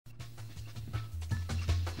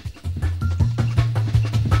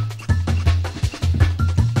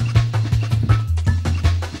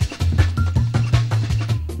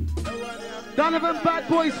Donovan Bad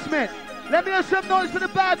Boy Smith. Let me hear some noise for the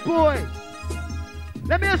bad boy.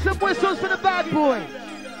 Let me hear some whistles for the bad boy.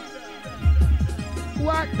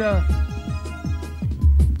 What the?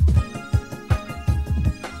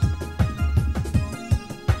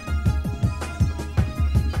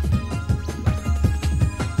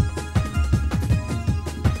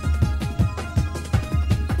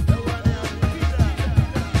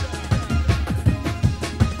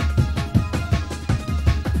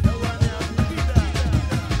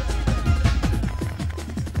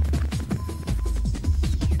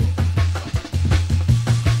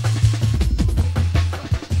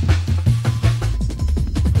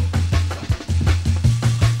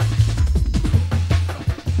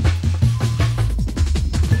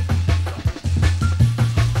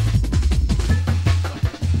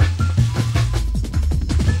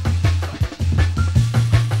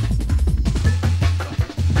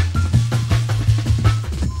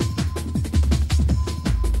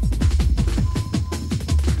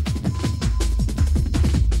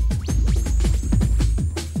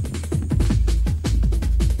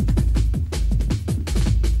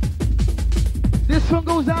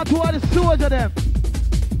 To all the sewers of them.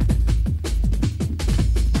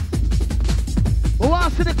 Who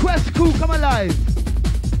wants to the Quest crew come alive?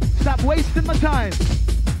 Stop wasting my time.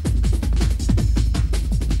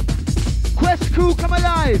 Quest crew come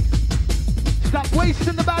alive. Stop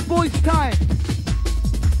wasting the bad boys' time.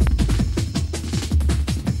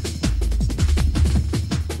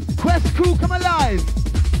 Quest crew come alive.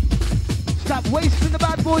 Stop wasting the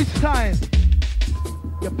bad boys' time.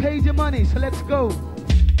 You paid your money, so let's go.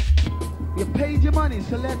 You paid your money,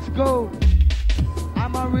 so let's go.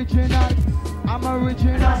 I'm original. I'm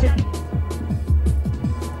original.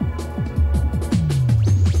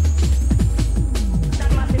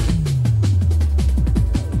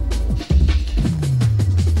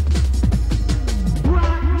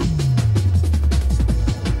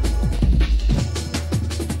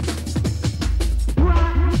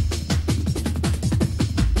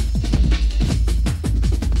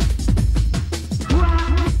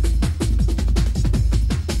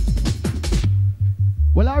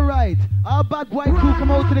 Bad boy crew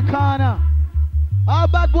come out to the corner. Our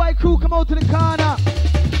bad boy crew come out to the corner.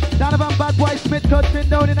 Donovan Bad Boy Smith touching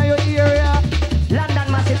down in your area.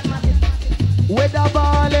 London massive. With the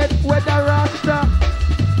ballet, with the rasta.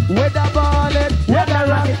 With the ballet, with the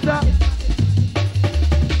rasta.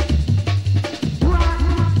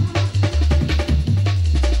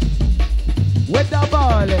 With the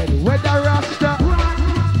ballet, with the rasta.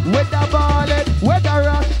 With the ballet, with the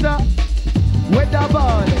rasta. With the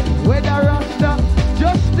ballet, with the rasta.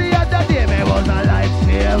 Just the other day, me was a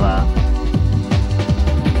lifesaver.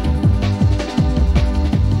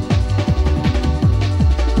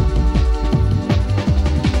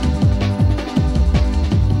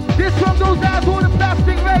 This one goes out to all the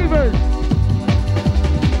plastic ravers.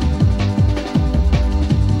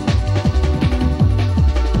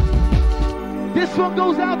 This one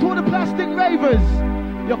goes out to all the plastic ravers.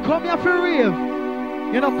 You come here for rave.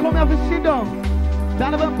 You know, come here for sit down.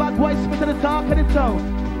 Donovan Bad Boy Smith at the talk of the town.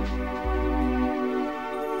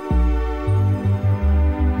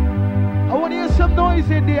 I want to hear some noise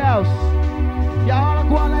in the house. Y'all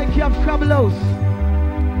go on like you have trouble house.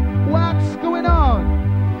 What's going on?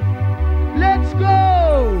 Let's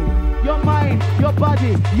go! Your mind, your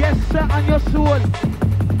body, yes sir, and your soul.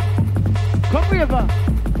 Come river.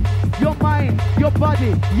 Your mind, your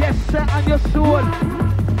body, yes sir, and your soul.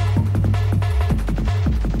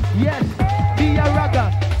 Yes. Be a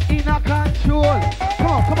ragga, in a control.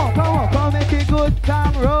 Come on, come on, come on, come make a good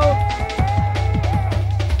time roll.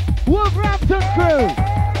 Wolverhampton crew.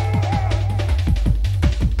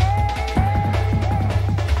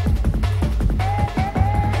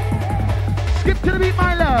 Skip to the beat,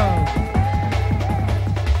 my love.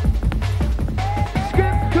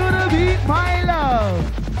 Skip to the beat, my love.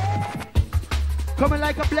 Coming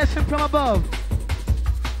like a blessing from above.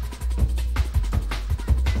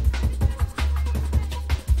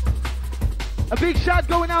 A big shot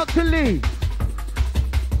going out to Lee.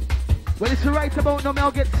 Well, it's right about now, I'll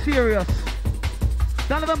get serious.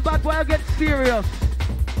 Donovan Bad Boy, I'll get serious.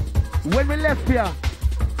 When we left here,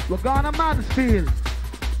 we're gone to Mansfield.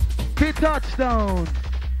 Big touchdown.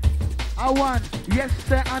 I won, yes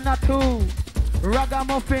sir, and a two.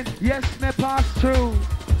 Ragamuffin, yes, me pass through.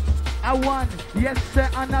 I won, yes sir,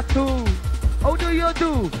 and a two. How do you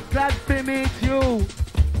do? Glad to meet you.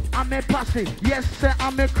 I'm a posse, yes sir,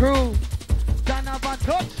 I'm a crew. Donovan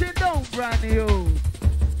touching down brand new.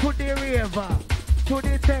 To the river, to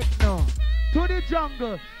the techno, to the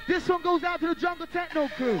jungle. This one goes out to the jungle techno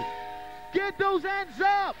crew. Get those hands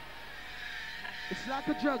up. It's like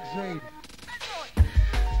a drugs raid.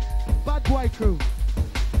 Bad boy crew.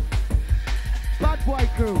 Bad boy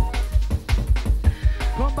crew.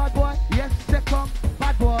 Come bad boy. Yes, say come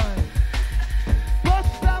bad boy.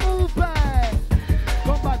 Bust the move back.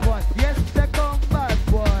 Come bad boy. Yes, say come bad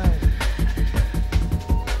boy.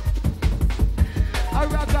 A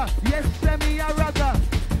ragga. Yes, say me a ragga.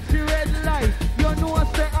 See red light. You know I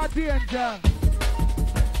say a danger.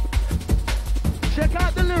 Check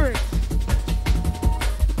out the lyrics.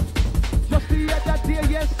 Just the other day,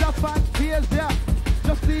 yes, a fantasia.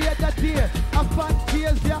 Just the other day, a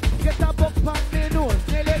fantasia. Get a buck on me nose,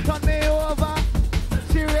 nearly turn me over.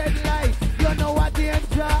 See red light, you know what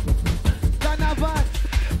danger. Donovan,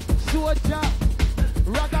 soldier,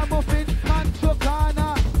 ragamuffin, control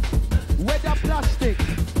corner. Weather plastic,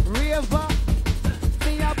 raver,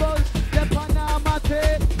 me a buzz, the Panama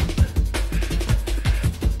tape.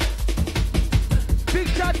 Big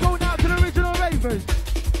shot going out to the original ravers.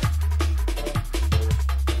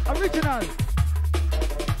 Original.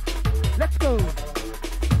 Let's go.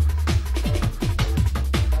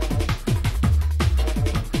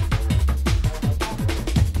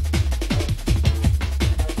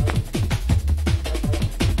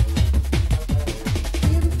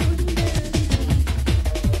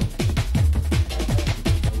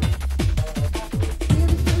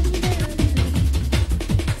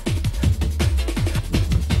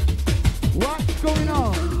 What's going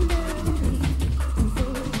on?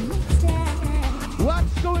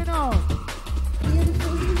 What's going on?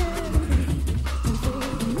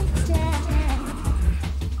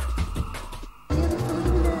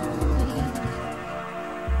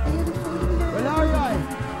 Well, all right.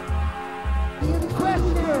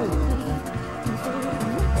 Question.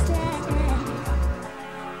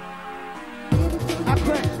 A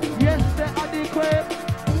question. Yes, they're adequate.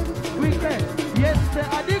 We question. Yes,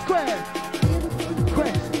 they're adequate.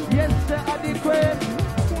 Question. Yes, they're adequate.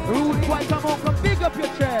 Rude boy, come on, come big up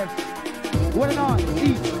your chest. What not?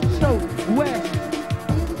 East, south, west.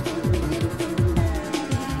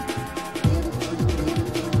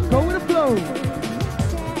 Go with the flow.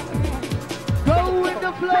 Go with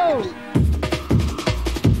the flow.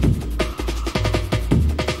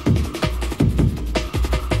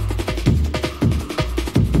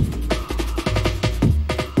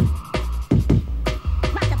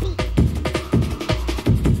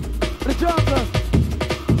 The jungle.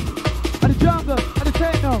 And the jungle, and the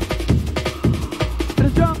techno, and the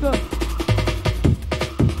jungle.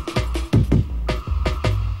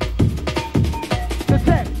 The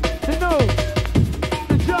tech, the no,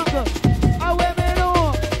 the jungle, I women know.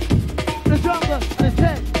 The jungle, and the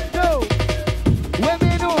tech, no,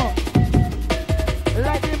 women know.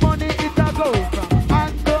 Like the money it a go from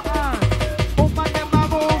hand to hand. Woman them a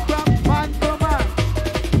move from man to man.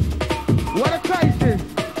 What a crisis,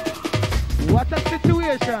 what a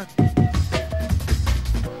situation.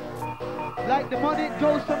 Like the money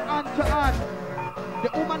goes from hand to hand. The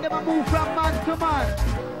woman never move from man to man.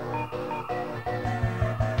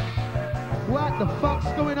 What the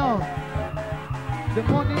fuck's going on? The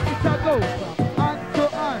money is a go from hand to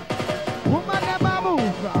hand. Woman never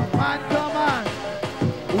move from man to man.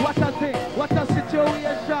 What a thing, what a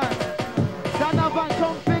situation. Donovan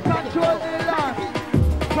come to control the land.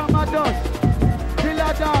 From a dusk till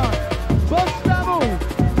a dawn. Bust the move,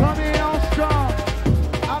 coming on strong.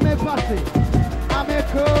 I'm a posse. I'm a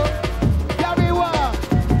crew, carry war,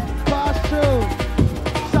 pass through,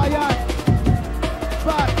 Cyan,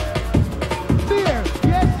 back, fear,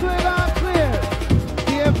 yes we are clear,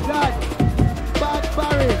 give God, bad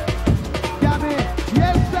Barry, damn it,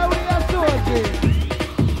 yes sir we are soldiers.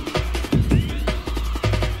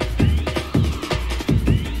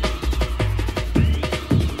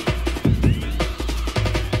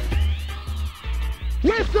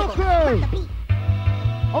 Whistle crew!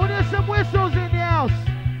 Oh, there's some whistles in the house.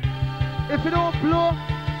 If you don't blow,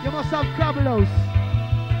 you must have cabelos.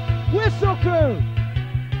 Whistle crew.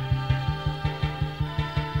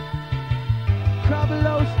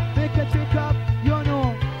 Cabelos, make a tick up, you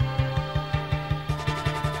know.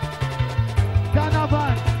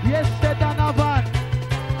 Donovan, yes, sir, Donovan.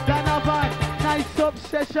 Donovan, nice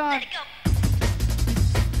obsession.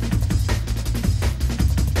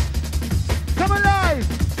 Come alive.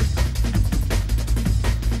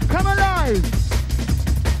 Come alive!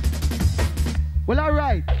 Well,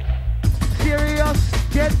 alright. Serious,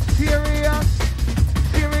 get serious.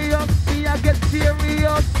 Serious, me I get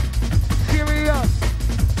serious. Serious,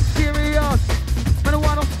 serious. I don't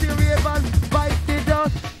want no serious bite the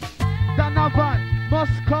dust. Donovan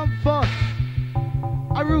must come first.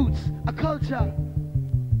 A roots, a culture.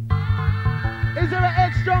 Is there an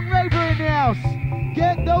headstrong raver in the house?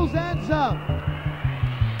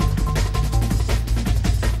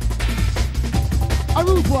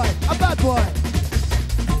 rude boy, a bad boy.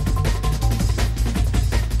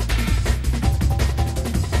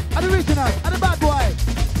 An original, and a bad boy.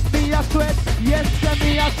 Me a sweat, yes,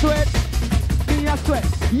 me a sweat. Me a sweat,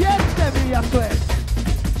 yes, me a sweat.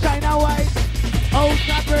 China white, old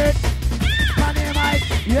bird, Panny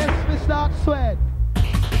Mike, yes, me start sweat.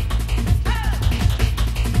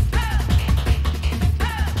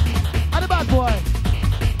 And a bad boy.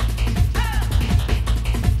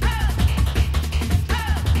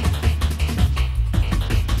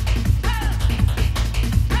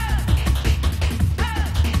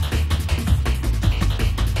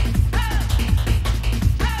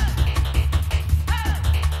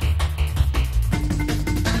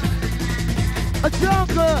 A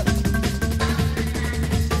jungle.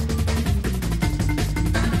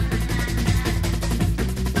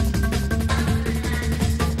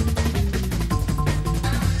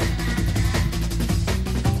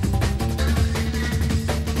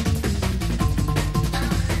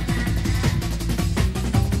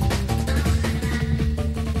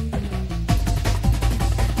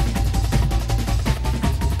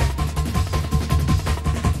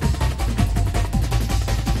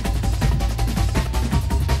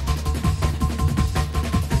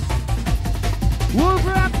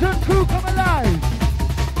 Wolverhampton crew, come alive!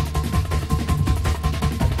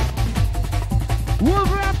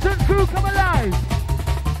 Wolverhampton crew, come alive!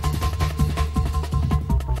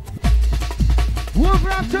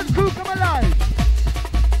 Wolverhampton crew, come alive!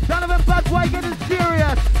 Donovan bad boy getting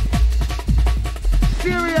serious!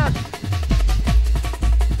 Serious!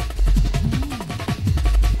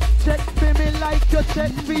 Check for me like you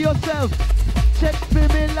check for yourself! Check for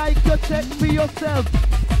me like you check for yourself!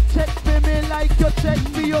 Check for me like you check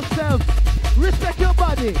for yourself. Respect your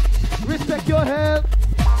body. Respect your health.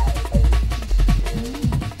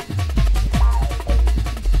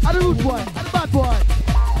 And the rude boy. And the bad boy.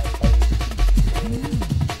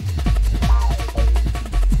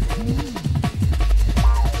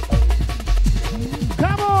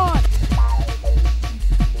 Come on.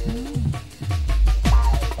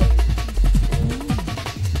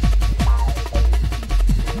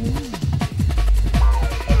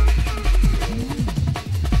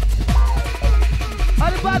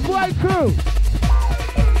 Bad boy crew.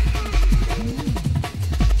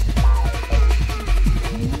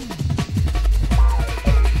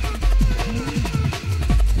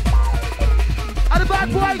 And the bad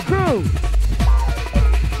boy crew.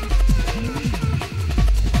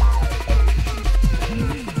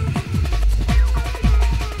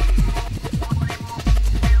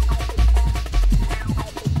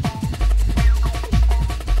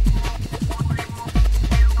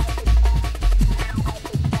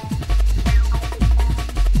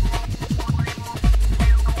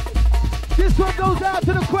 This one goes out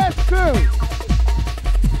to the Quest crew.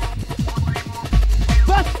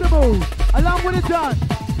 Bust the move, along with it done.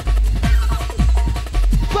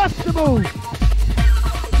 Bust the move.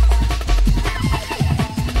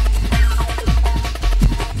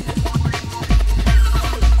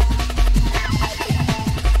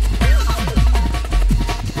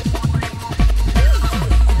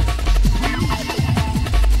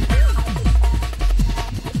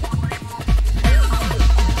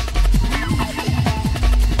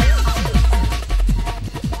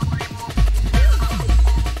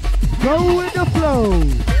 Go with the flow.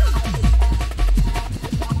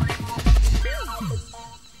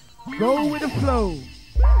 Go with the flow.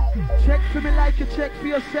 Check for me like you check for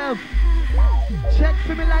yourself. Check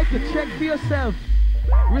for me like you check for yourself.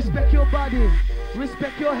 Respect your body.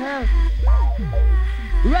 Respect your health.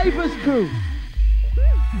 Ravers crew.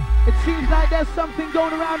 It seems like there's something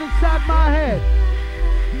going around inside my head.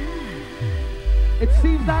 It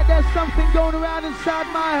seems like there's something going around inside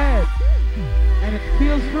my head. And it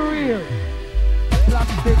feels for real.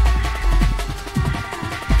 Plastic.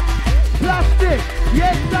 Plastic.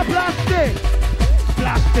 Yes, the plastic.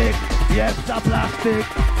 Plastic. Yes, the plastic.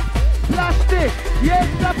 Plastic. Yes,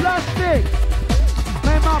 the plastic.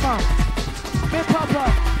 My mama. My papa.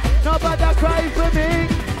 Nobody cry for me.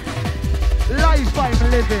 Life I'm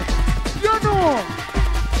living. You know.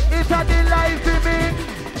 It's a the life in me.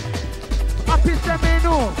 Happy to me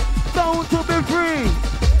know. Sound to be free.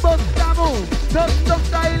 Bust the move. Just stuff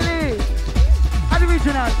daily. And the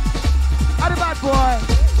original. And the bad boy.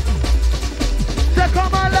 Check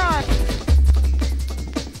on my life.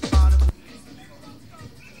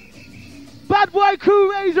 Bad boy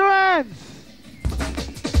crew, raise your hands.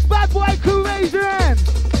 Bad boy crew, raise your hands.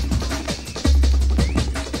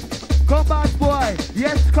 Come bad boy.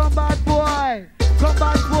 Yes, come bad boy. Come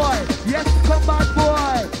bad boy. Yes, come bad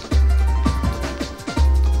boy.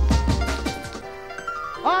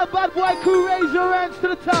 boy crew, raise your hands to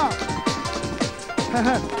the top.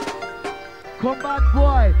 Come bad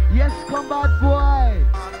boy, yes, come bad boy.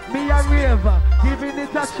 Me a raver, giving it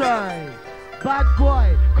a try. Bad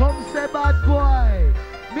boy, come say bad boy.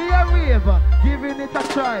 Me a raver, giving it a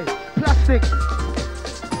try. Plastic.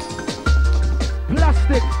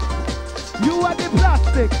 Plastic. You are the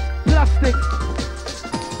plastic. Plastic.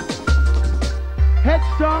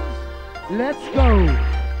 Headstrong. Let's go.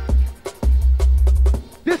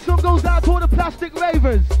 This one goes out to all the plastic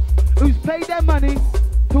ravers who's paid their money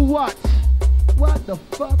to watch. What the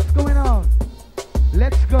fuck's going on?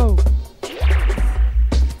 Let's go.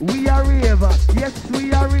 We are raver. Yes,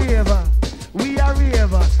 we are raver. We are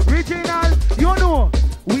raver. Original, you know.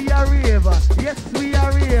 We are raver. Yes, we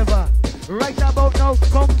are raver. Right about now,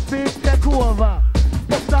 come big take over.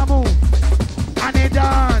 Bust a move. And it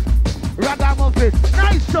done. Ragamuffin.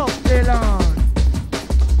 Nice up, Elon.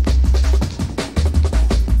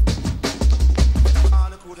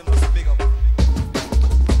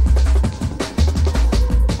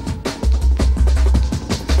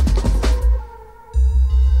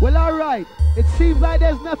 Well, alright. It seems like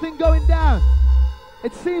there's nothing going down.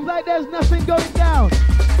 It seems like there's nothing going down.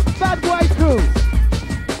 Bad boy crew.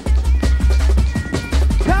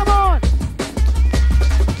 Come on.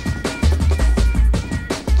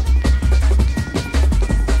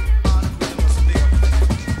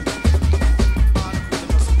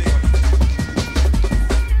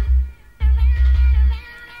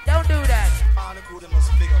 Don't do that.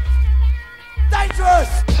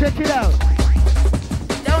 Dangerous. Check it out.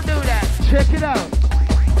 Don't do that. Check it out.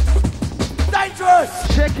 Dangerous.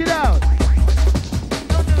 Check it out.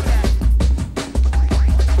 Don't do that.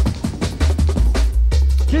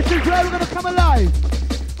 This is where we're gonna come alive.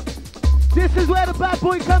 This is where the bad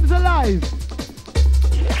boy comes alive.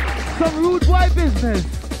 Some rude boy business.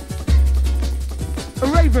 A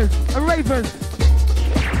ravers, a ravers,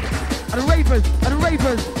 and a ravers, and a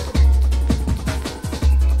ravers.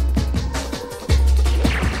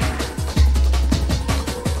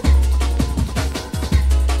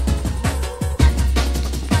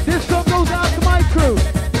 This song goes out to my crew.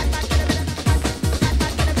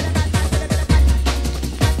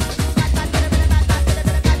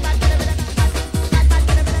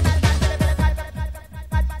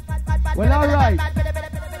 Well, alright.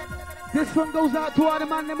 This one goes out to all the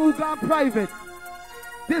man them who gone private.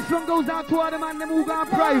 This one goes out to all the man them who gone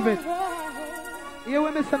private. Here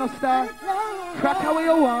we miss no star. Crack how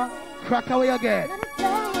you want, crack how you get.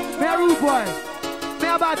 Me a rude boy, me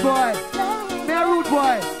a bad boy, me a rude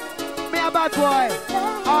boy, me a bad boy,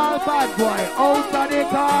 all bad boy, out of the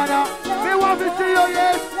corner. Me want to see you,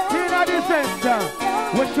 yes, in the center.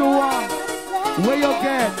 What you want, where you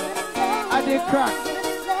get, at the crack,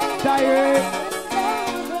 diary.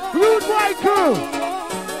 Rude boy crew,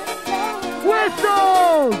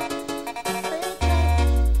 whistle,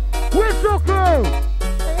 whistle crew.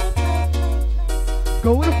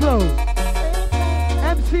 Go with the flow.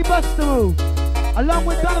 MC Buster Move, along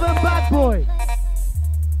with Donovan Bad Boy.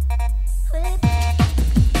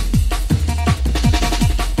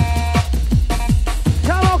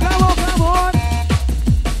 Come on, come on, come on.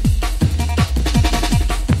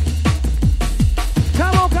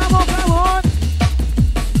 Come on, come on, come on.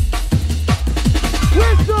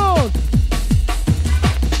 Whistles.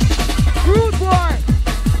 Rude boy.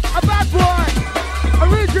 A bad boy.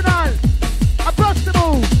 Original. A Buster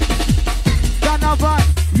Move. Donovan.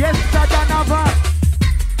 Yes, sir, Donovan.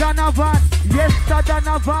 Donovan. Yes, sir,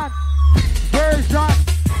 Donovan. Version.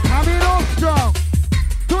 Coming on strong.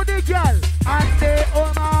 To the girl and the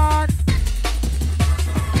woman.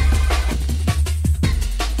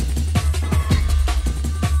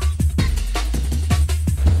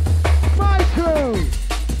 My crew.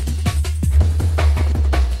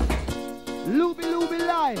 Looby, looby,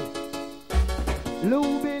 live.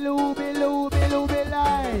 Looby, looby, looby, looby,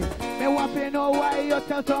 live. Me want to know why you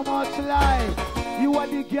tell so much lie. You are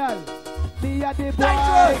the girl, me are the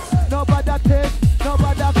boy. Nobody take,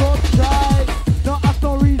 nobody go try. No ask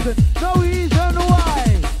no reason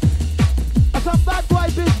why. That's some bad boy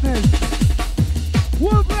business.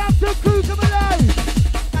 Wolverhampton crew come alive.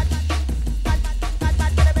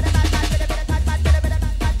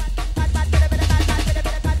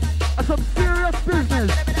 That's some serious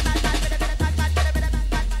business.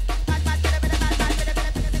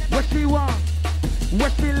 What she want,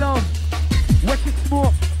 what she love, what she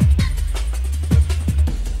smoke.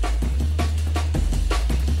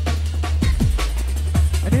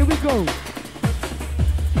 And here we go.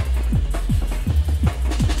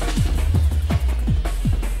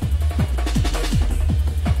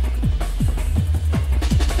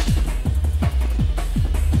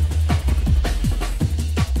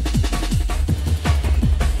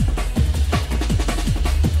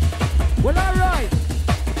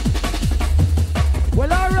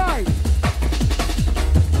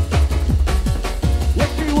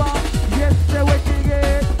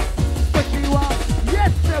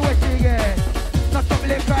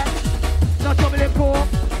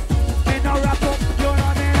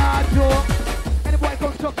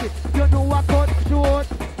 a cut short.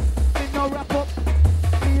 Me no wrap up.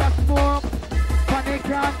 Me a smoke. Panic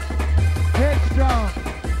and headstrong.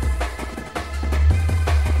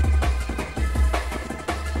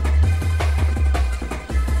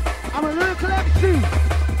 I'm a lyrical MC.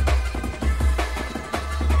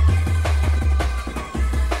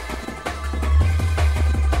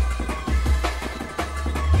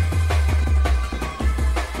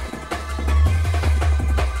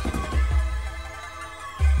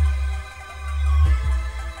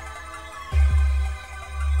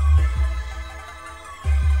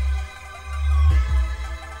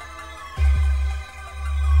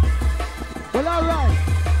 Well, all right.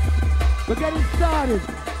 We're getting started.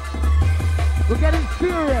 We're getting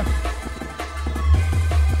serious.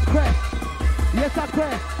 Quest. Yes, I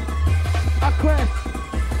quest. I quest.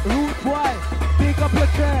 Root boy. Pick up your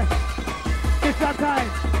chest. It's a time.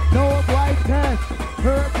 No boy test.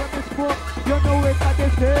 Heard from this book. You know what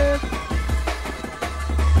this is.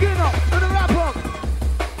 Skin up for the wrap up.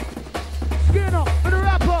 Skin up for the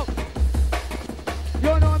wrap up.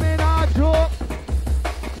 You know me not joke.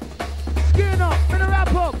 Skin up for the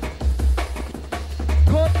wrap up.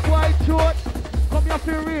 Cut quite short. Come here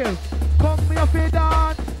for real. Come here for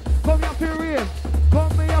dance. Come here for real.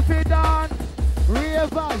 Come here for dance.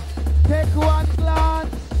 Ravers, take one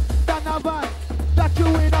glance. Donovan, got you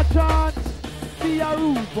in a trance. Me a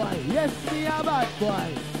rude boy, yes me a bad boy.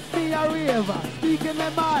 Me a raver, speaking my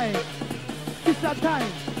mind. It's a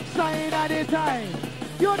time, sign at the time.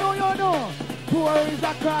 You know, poor is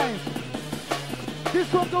a crime.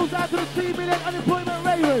 This one goes out to the 3 million unemployment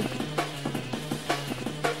ravers.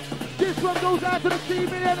 This one goes out to the 3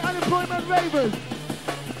 million unemployment ravers.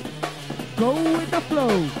 Go with the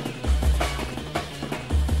flow.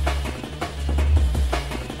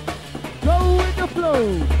 Go with the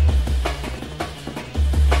flow.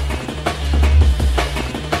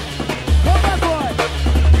 Come back, boy.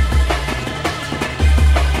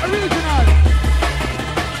 Original.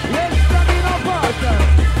 Yes, standing up, partner.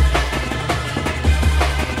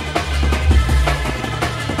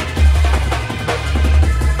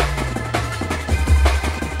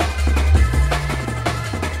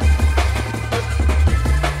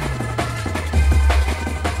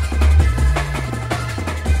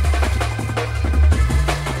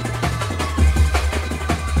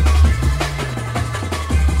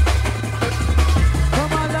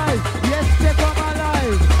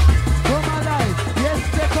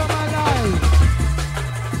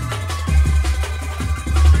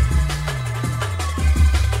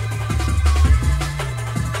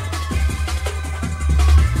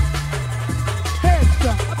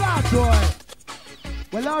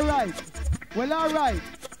 Well, all right.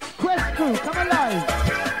 Quest crew, come alive.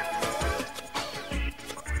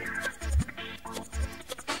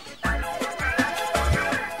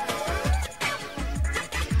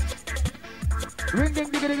 Ring, ding,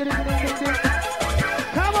 ding, ding, ding, ding, ding, ding.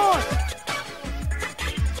 Come on.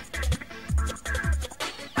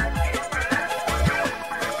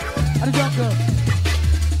 And the jungle.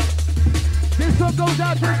 This one goes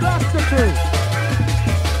out to the Gloucester crew.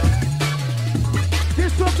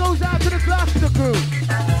 This one goes out to the Gloucester crew.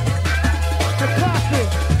 The classic.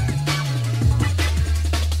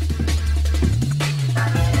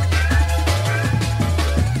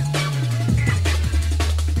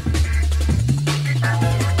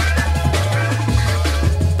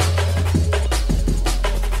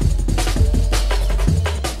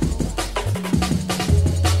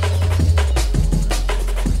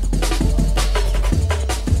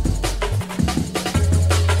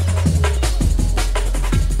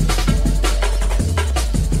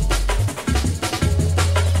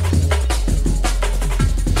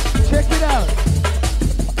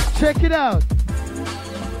 Check it out.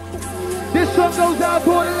 This one goes out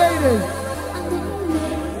to all the ladies.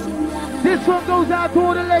 This one goes out to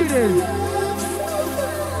all the ladies.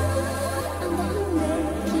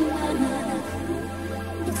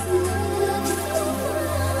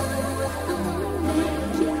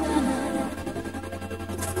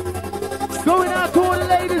 Going out to all the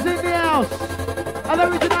ladies in the house. An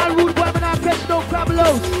original rude boy, and I catch no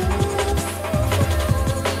crabelos.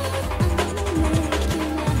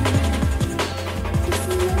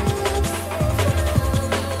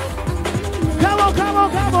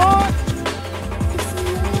 Come on!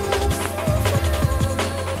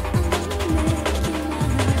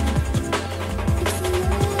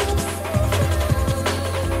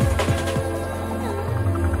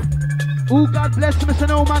 Ooh, God bless him, it's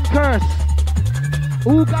an old man curse.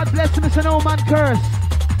 Ooh, God bless him, it's an old man curse.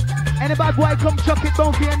 Any bad boy come chuck it,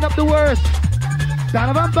 don't end up the worst.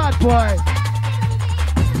 Donovan bad boy.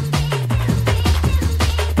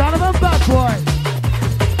 Donovan bad bad boy.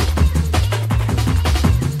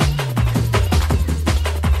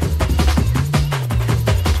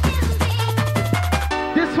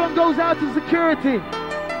 This one goes out to security.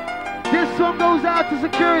 This one goes out to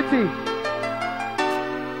security.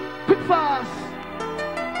 Quick fast.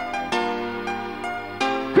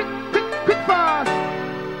 Quick fast.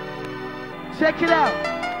 Check it out.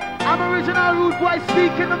 I'm original rude boy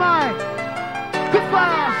speaking the mind. Quick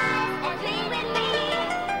fast.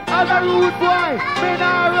 I'm a rude boy. Me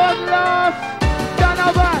nah run lost.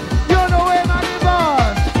 Donovan, you know where man the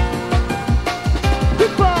boss.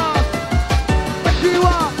 Quick fast. Where she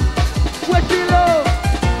want, where she love.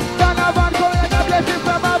 Donovan come like a blessing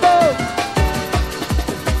from above.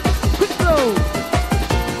 Quick flow.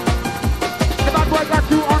 The bad boy got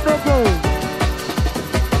you on the go.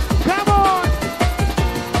 Come on.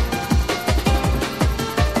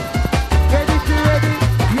 Ready, she ready.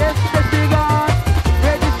 Yes, she gone.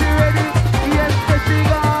 Ready, she ready. Yes, she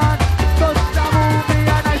gone. Touch the movie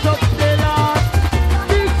and I up the lawn.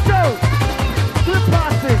 Big show. We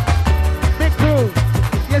pass it. Make cool.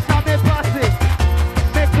 Yes, I may pass it.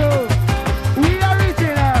 Make cool. We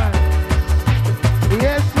original.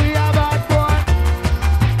 Yes, we are bad boy.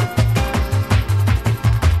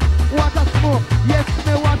 Want a smoke? Yes,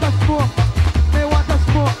 me want a smoke. Me want a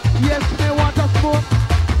smoke. Yes, me want a smoke.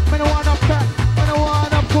 Me no want a crack. Me no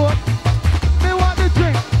want a coke. Me want the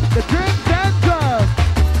drink. The drinks and drugs.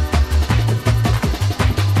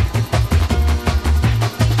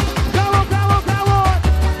 Come on, come on, come on.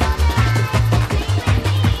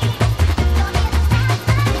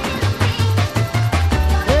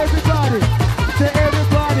 Everybody, say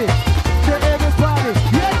everybody, say everybody.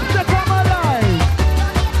 Yes, they come alive.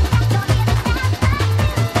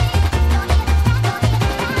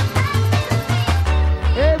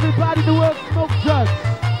 Everybody in the world smoke drugs.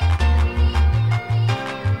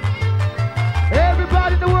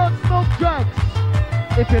 Everybody in the world smoke drugs.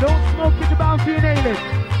 If you don't smoke it, you're bound to inhale it.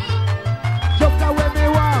 Jump that way me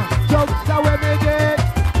want, jump that way me get.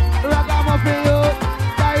 Ragamuffin you,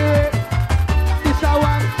 direct. This a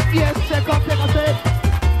one, yes, take a sip.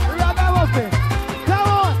 Ragamuffin, come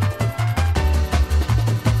on.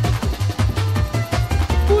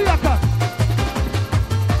 Booyaka.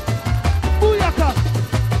 Booyaka.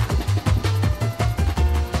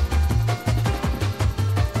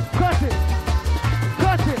 Cut it.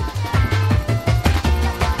 Cut it.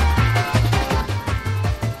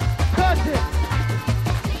 Cut it.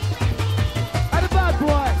 I'm the bad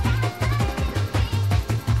boy.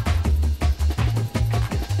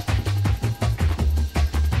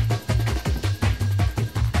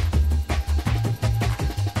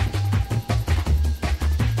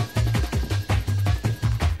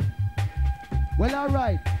 Well, all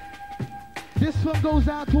right. This one goes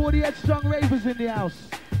out to all the headstrong ravers in the house.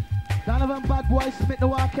 Donovan bad boy, Smith no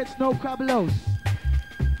one catch no crab louse.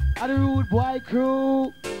 And the rude boy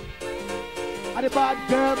crew. And the bad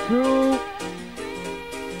girl crew.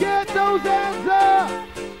 Get those hands up!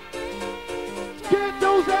 Get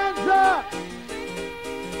those hands up!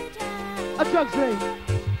 A drug say.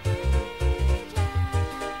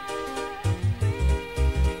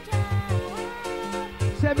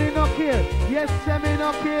 Semi knock here. Yes, semi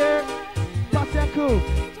knock here. Pass your cool.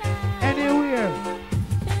 Anywhere.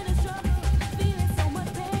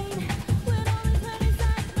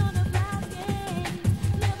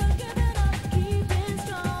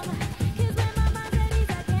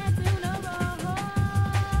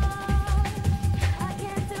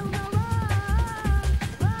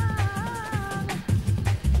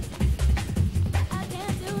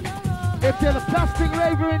 If there's a plastic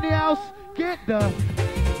raver in the house, get the...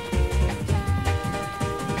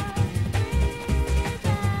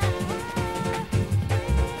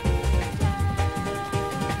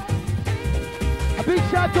 A big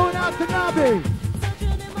shout going out to Nabi.